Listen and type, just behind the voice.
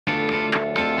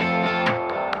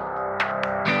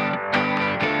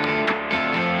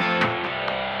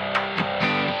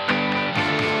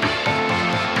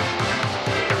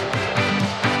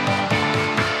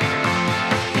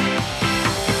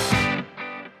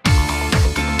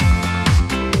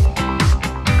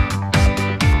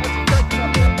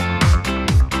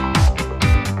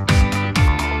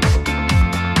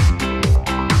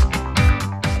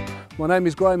name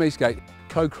is Graham Eastgate,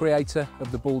 co-creator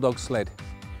of the Bulldog Sled.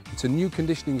 It's a new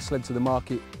conditioning sled to the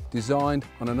market, designed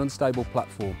on an unstable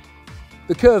platform.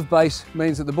 The curved base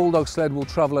means that the Bulldog Sled will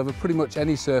travel over pretty much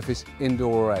any surface,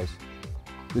 indoor or out.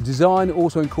 The design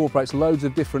also incorporates loads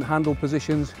of different handle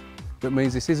positions. That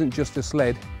means this isn't just a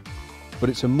sled, but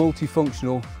it's a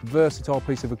multifunctional, versatile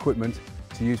piece of equipment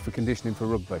to use for conditioning for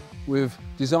rugby. We've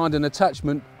designed an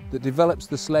attachment that develops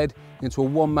the sled into a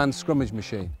one-man scrummage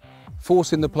machine,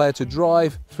 forcing the player to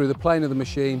drive through the plane of the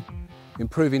machine,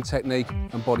 improving technique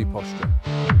and body posture.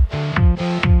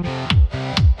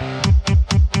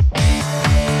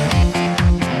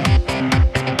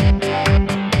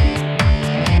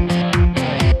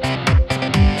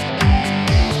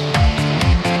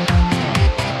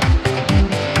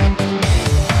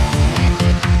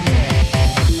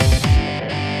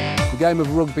 The game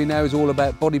of rugby now is all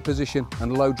about body position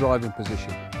and low driving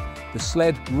position. The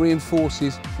sled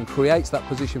reinforces and creates that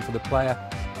position for the player,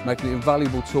 making it an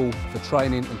invaluable tool for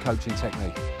training and coaching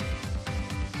technique.